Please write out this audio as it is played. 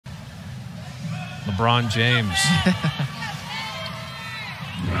LeBron James.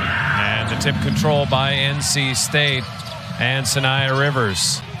 And the tip control by NC State and Sanaya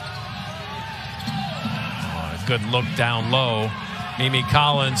Rivers. Oh, a good look down low. Mimi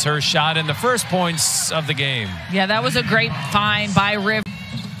Collins, her shot in the first points of the game. Yeah, that was a great find by Rivers.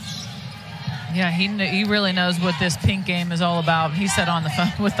 Yeah, he really knows what this pink game is all about. He said on the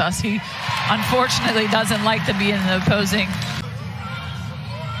phone with us, he unfortunately doesn't like to be in the opposing.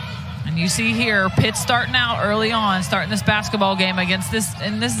 And you see here, Pitt starting out early on, starting this basketball game against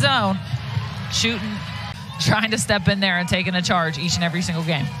in this zone, shooting, trying to step in there and taking a charge each and every single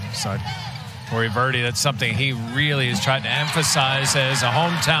game. So, Torrey Verdi, that's something he really has tried to emphasize as a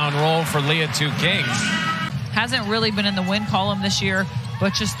hometown role for Leah Two King. Hasn't really been in the win column this year,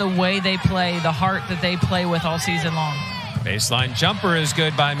 but just the way they play, the heart that they play with all season long. Baseline jumper is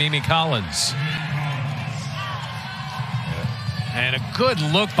good by Mimi Collins. And a good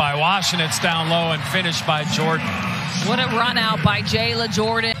look by Washington. It's down low and finished by Jordan. What a run out by Jala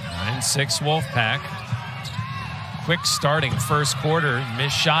Jordan. 9-6 Wolfpack. Quick starting first quarter.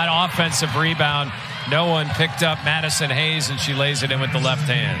 Missed shot, offensive rebound. No one picked up Madison Hayes, and she lays it in with the left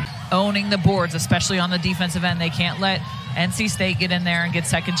hand. Owning the boards, especially on the defensive end. They can't let NC State get in there and get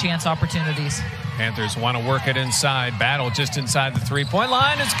second chance opportunities. Panthers want to work it inside. Battle just inside the three-point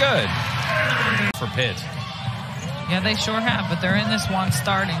line. It's good for Pitt. Yeah, they sure have, but they're in this one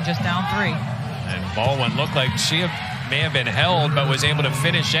starting just down 3. And Baldwin looked like she may have been held, but was able to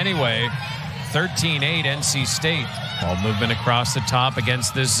finish anyway. 13-8 NC State. Ball movement across the top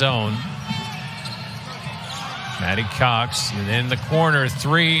against this zone. Maddie Cox in the corner.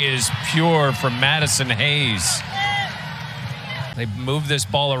 3 is pure from Madison Hayes. They move this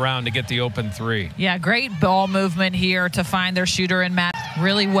ball around to get the open 3. Yeah, great ball movement here to find their shooter and Matt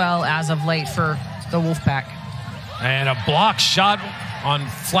really well as of late for the Wolfpack. And a block shot on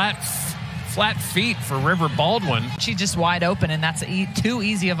flat feet for River Baldwin. She's just wide open, and that's too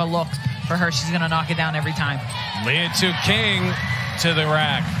easy of a look for her. She's going to knock it down every time. Leah Two King to the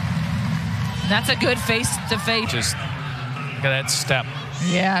rack. That's a good face-to-face. Just look at that step.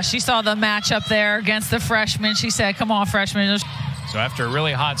 Yeah, she saw the matchup there against the freshman. She said, come on, freshman. So after a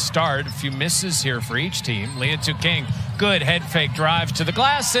really hot start, a few misses here for each team. Leah Two King, good head fake drive to the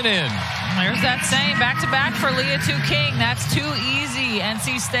glass and in. There's that same back-to-back for Leah Two King. That's too easy.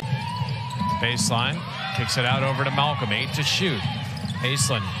 NC State. Baseline, kicks it out over to Malcolm. 8 to shoot.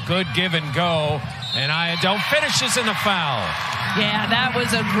 Haslin, good give and go. And Iadell finishes in the foul. Yeah, that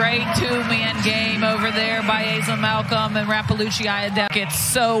was a great two-man game over there by Aislinn Malcolm and Rappalucci. Iadell gets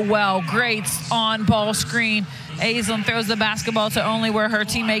so well. Great on-ball screen. Aislinn throws the basketball to only where her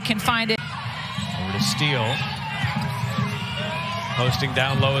teammate can find it. Over to Steele. Posting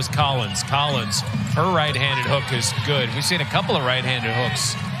down low is Collins. Collins, her right-handed hook is good. We've seen a couple of right-handed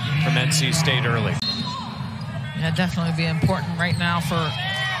hooks from NC State early. Yeah, definitely be important right now for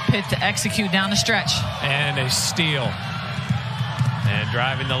Pitt to execute down the stretch. And a steal. And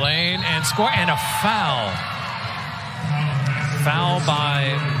driving the lane and score. And a foul. Foul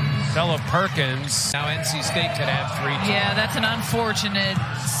by Bella Perkins. Now NC State could have 3. Yeah, that's an unfortunate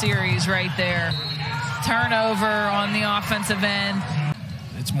series right there. Turnover on the offensive end.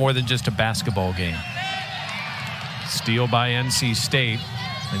 It's more than just a basketball game. Steal by NC State.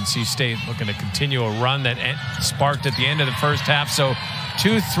 NC State looking to continue a run that sparked at the end of the first half. So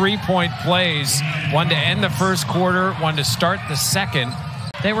 2 3-point plays, one to end the first quarter, one to start the second.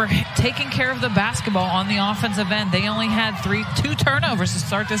 They were taking care of the basketball on the offensive end. They only had 2 turnovers to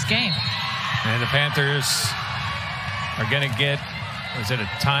start this game. And the Panthers are going to get, is it a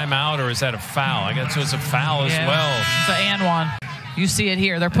timeout or is that a foul? I guess it was a foul as well. It's an and one. You see it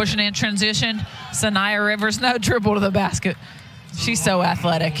here. They're pushing in transition. Sanaya Rivers, no dribble to the basket. She's so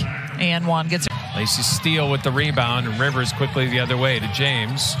athletic. And one gets her. Lacey Steele with the rebound, and Rivers quickly the other way to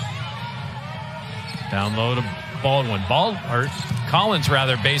James. Down low to Baldwin. Collins,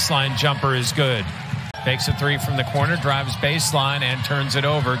 baseline jumper is good. Fakes a 3 from the corner, drives baseline, and turns it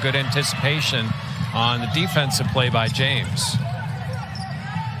over. Good anticipation on the defensive play by James.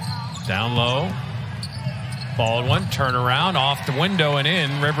 Down low. Baldwin, turn around, off the window and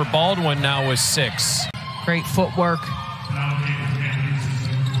in. River Baldwin now with 6. Great footwork.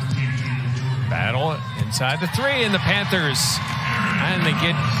 Battle inside the 3, and the Panthers, and they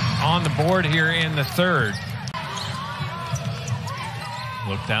get on the board here in the third.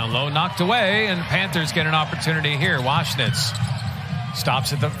 Look down low, knocked away, and the Panthers get an opportunity here. Washnitz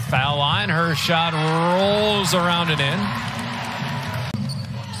stops at the foul line. Her shot rolls around and in.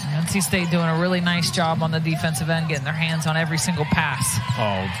 NC State doing a really nice job on the defensive end, getting their hands on every single pass.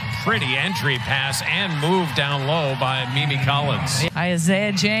 Oh, pretty entry pass and move down low by Mimi Collins.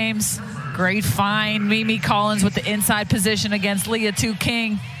 Isaiah James Great find. Mimi Collins with the inside position against Leah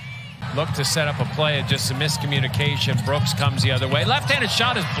King. Look to set up a play, just a miscommunication. Brooks comes the other way. Left-handed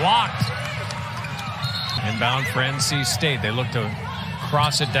shot is blocked. Inbound for NC State. They look to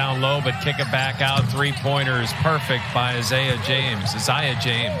cross it down low, but kick it back out. Three-pointer is perfect by Isaiah James.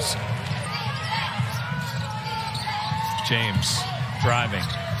 James driving.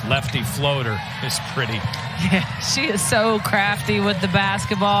 Lefty floater is pretty. Yeah, she is so crafty with the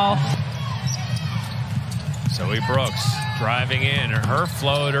basketball. Zoe Brooks driving in. Her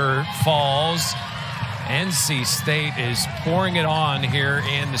floater falls. NC State is pouring it on here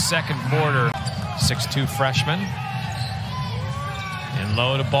in the second quarter. 6'2" freshman. And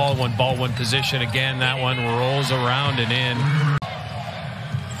low to Baldwin. Baldwin position again. That one rolls around and in.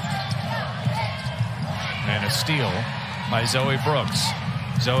 And a steal by Zoe Brooks.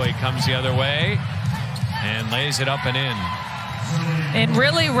 Zoe comes the other way and lays it up and in. And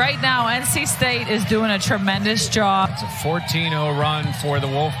really, right now, NC State is doing a tremendous job. It's a 14-0 run for the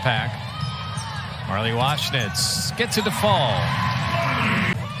Wolfpack. Marley Waschnitz gets it to fall.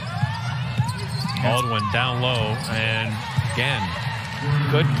 Baldwin down low, and again,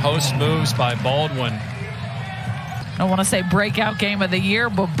 good post moves by Baldwin. I don't want to say breakout game of the year,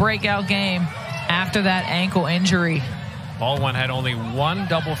 but breakout game after that ankle injury. Baldwin had only one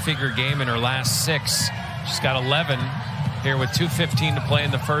double-figure game in her last 6. She's got 11 here with 2:15 to play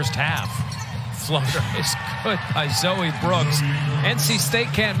in the first half. Floater is good by Zoe Brooks. NC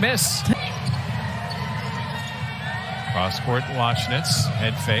State can't miss. Cross-court Waschnitz,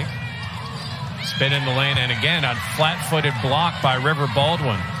 head fake. Spin in the lane, and again, a flat-footed block by River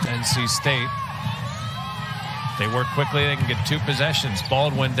Baldwin. NC State. They work quickly, they can get 2 possessions.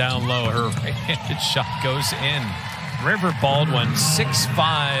 Baldwin down low, her right-handed shot goes in. River Baldwin,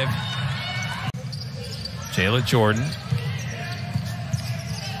 6'5". Jala Jordan.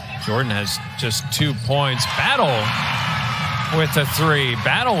 Jordan has just 2 points. Battle with a 3.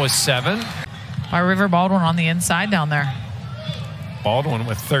 Battle with 7. By River Baldwin on the inside down there. Baldwin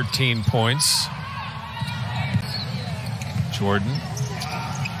with 13 points. Jordan.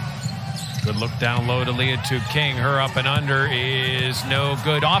 Good look down low to Leah King. Her up and under is no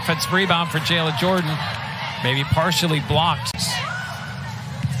good. Offensive rebound for Jala Jordan. Maybe partially blocked. A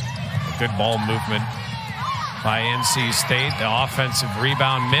good ball movement by NC State. The offensive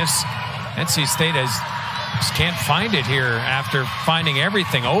rebound miss. NC State just can't find it here after finding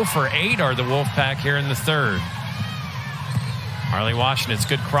everything. 0 for 8 are the Wolfpack here in the third. Marley Waschnitz,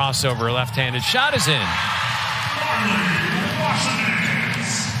 good crossover. Left-handed shot is in.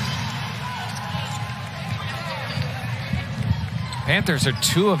 Panthers are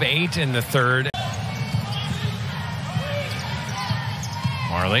 2 of 8 in the third.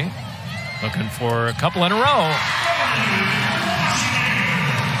 Marley looking for a couple in a row.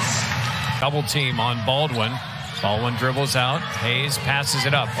 Double team on Baldwin. Baldwin dribbles out. Hayes passes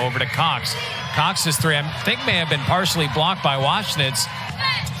it up over to Cox. Cox's 3, I think, may have been partially blocked by Waschnitz.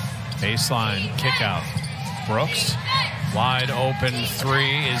 Baseline kick out. Brooks, wide open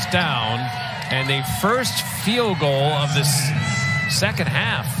 3 is down. And the first field goal of this second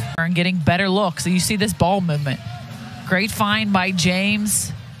half. And getting better looks. So you see this ball movement. Great find by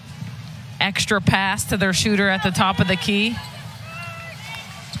James. Extra pass to their shooter at the top of the key.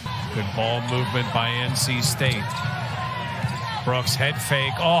 Good ball movement by NC State. Brooks head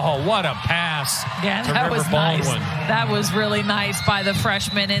fake. Oh, what a pass. Yeah, to that River was Baldwin. Nice. That was really nice by the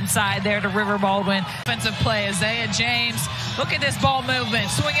freshman inside there to River Baldwin. Offensive play, Isaiah James. Look at this ball movement,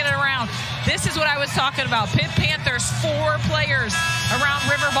 swinging it around. This is what I was talking about. Pitt Panthers, 4 players around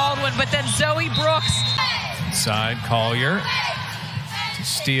River Baldwin, but then Zoe Brooks. Inside, Collier to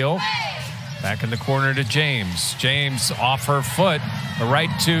steal. Back in the corner to James. James off her foot. The right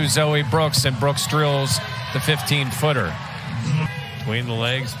to Zoe Brooks, and Brooks drills the 15-footer. Between the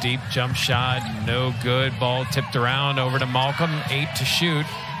legs, deep jump shot, no good. Ball tipped around over to Malcolm, 8 to shoot.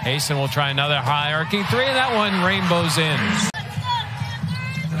 Hasten will try another high-arcing 3, and that one rainbows in.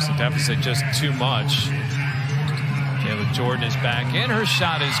 There's a deficit just too much. Jala Jordan is back in. Her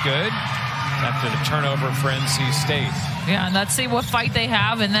shot is good after the turnover for NC State. Yeah, and let's see what fight they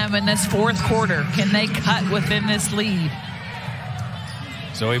have in them in this fourth quarter. Can they cut within this lead?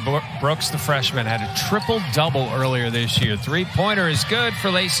 Zoe Brooks, the freshman, had a triple-double earlier this year. 3-pointer is good for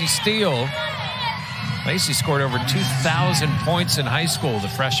Lacey Steele. Lacey scored over 2,000 points in high school, the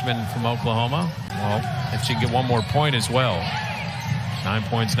freshman from Oklahoma. Well, if she can get one more point as well. 9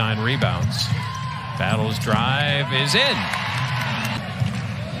 points, 9 rebounds. Battles drive is in.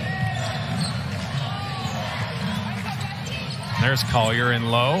 There's Collier in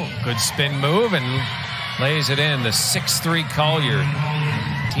low. Good spin move and lays it in. The 6'3" Collier.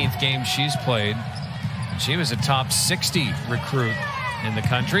 19th game she's played. She was a top 60 recruit in the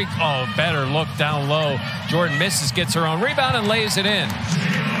country. Oh, better look down low. Jordan misses, gets her own rebound, and lays it in.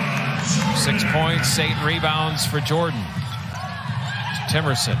 6 points, 8 rebounds for Jordan.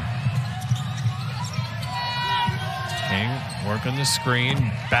 Timerson. King working the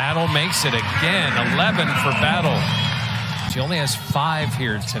screen. Battle makes it again. 11 for Battle. She only has 5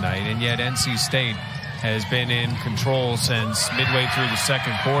 here tonight, and yet NC State has been in control since midway through the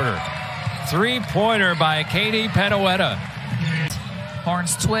second quarter. 3-pointer by Katie Pettawetta.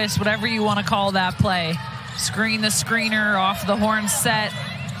 Horns twist, whatever you want to call that play. Screen the screener off the horn set.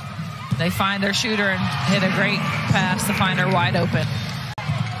 They find their shooter and hit a great pass to find her wide open.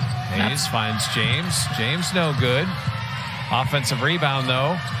 Hayes finds James. James no good. Offensive rebound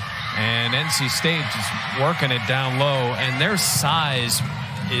though. And NC State just working it down low. And their size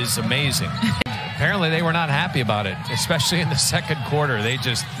is amazing. Apparently they were not happy about it, especially in the second quarter. They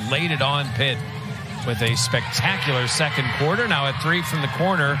just laid it on Pitt with a spectacular second quarter. Now a 3 from the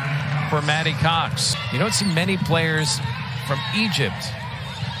corner for Maddie Cox. You don't see many players from Egypt.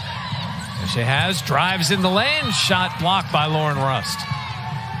 And she has, drives in the lane, shot blocked by Lauren Rust.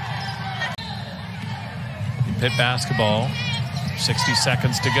 In Pitt basketball, 60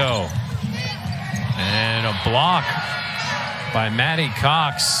 seconds to go. And a block by Maddie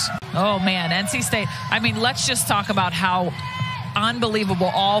Cox. Oh, man, NC State. I mean, let's just talk about how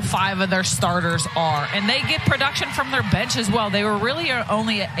unbelievable all 5 of their starters are. And they get production from their bench as well. They were really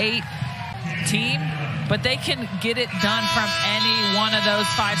only an 8 team, but they can get it done from any one of those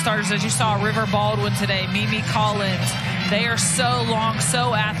 5 starters. As you saw, River Baldwin today, Mimi Collins. They are so long,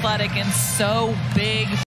 so athletic, and so big.